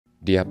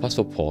The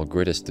Apostle Paul's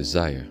greatest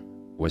desire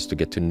was to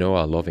get to know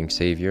our loving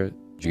Savior,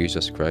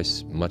 Jesus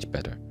Christ, much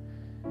better.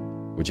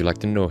 Would you like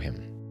to know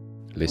Him?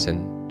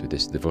 Listen to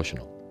this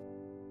devotional.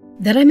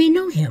 That I may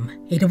know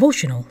Him, a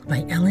devotional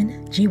by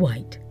Ellen G.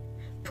 White.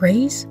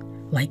 Praise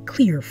like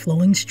clear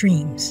flowing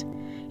streams.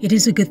 It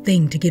is a good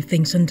thing to give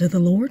thanks unto the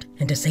Lord,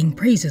 and to sing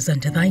praises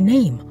unto thy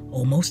name,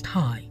 O Most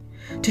High,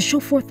 to show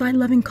forth thy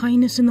loving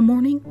kindness in the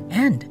morning,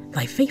 and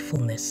thy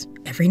faithfulness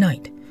every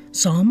night.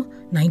 Psalm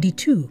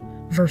 92,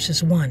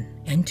 verses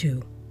 1 and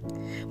 2.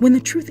 When the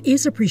truth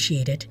is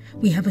appreciated,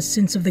 we have a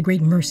sense of the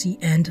great mercy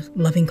and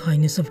loving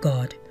kindness of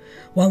God.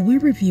 While we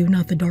review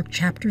not the dark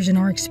chapters in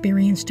our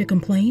experience to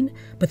complain,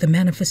 but the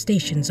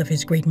manifestations of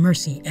His great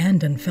mercy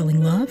and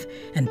unfailing love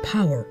and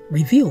power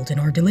revealed in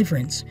our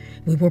deliverance,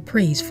 we will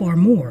praise far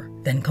more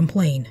than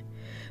complain.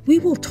 We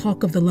will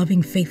talk of the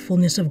loving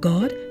faithfulness of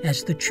God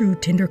as the true,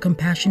 tender,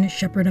 compassionate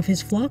shepherd of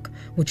His flock,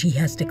 which He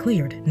has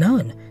declared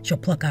none shall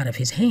pluck out of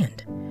His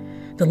hand.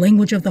 The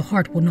language of the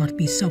heart will not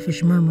be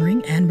selfish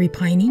murmuring and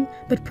repining,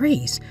 but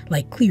praise,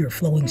 like clear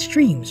flowing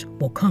streams,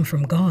 will come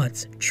from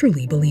God's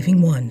truly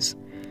believing ones.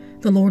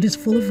 The Lord is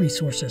full of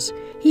resources.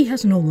 He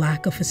has no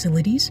lack of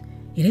facilities.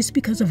 It is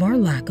because of our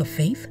lack of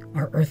faith,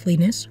 our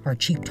earthliness, our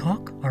cheap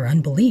talk, our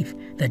unbelief,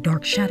 that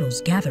dark shadows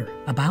gather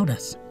about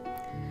us.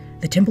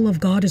 The temple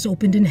of God is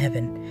opened in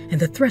heaven, and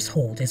the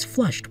threshold is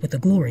flushed with the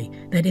glory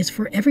that is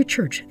for every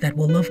church that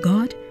will love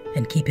God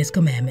and keep His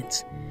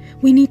commandments.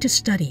 We need to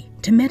study,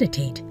 to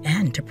meditate,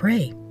 and to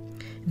pray.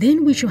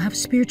 Then we shall have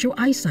spiritual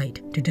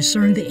eyesight to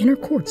discern the inner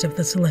courts of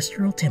the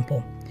celestial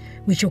temple.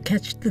 We shall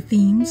catch the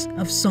themes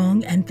of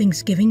song and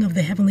thanksgiving of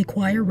the heavenly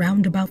choir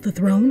round about the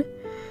throne.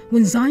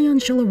 When Zion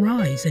shall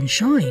arise and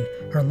shine,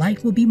 her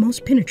light will be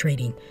most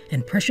penetrating,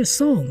 and precious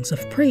songs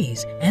of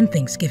praise and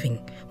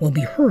thanksgiving will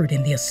be heard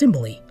in the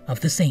assembly of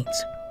the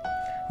saints.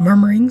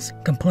 Murmurings,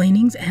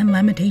 complainings, and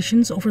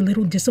lamentations over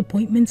little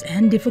disappointments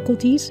and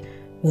difficulties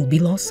will be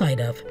lost sight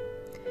of.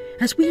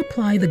 As we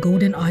apply the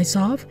golden eye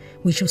salve,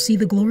 we shall see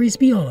the glories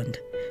beyond.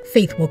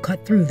 Faith will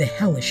cut through the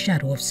hellish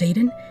shadow of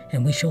Satan,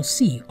 and we shall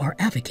see our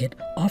advocate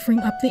offering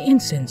up the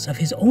incense of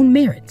his own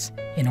merits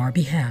in our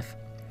behalf.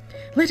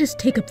 Let us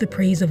take up the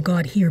praise of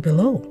God here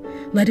below.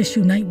 Let us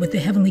unite with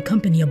the heavenly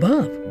company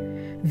above.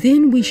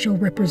 Then we shall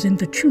represent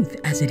the truth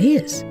as it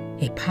is,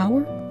 a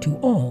power to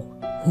all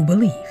who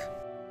believe.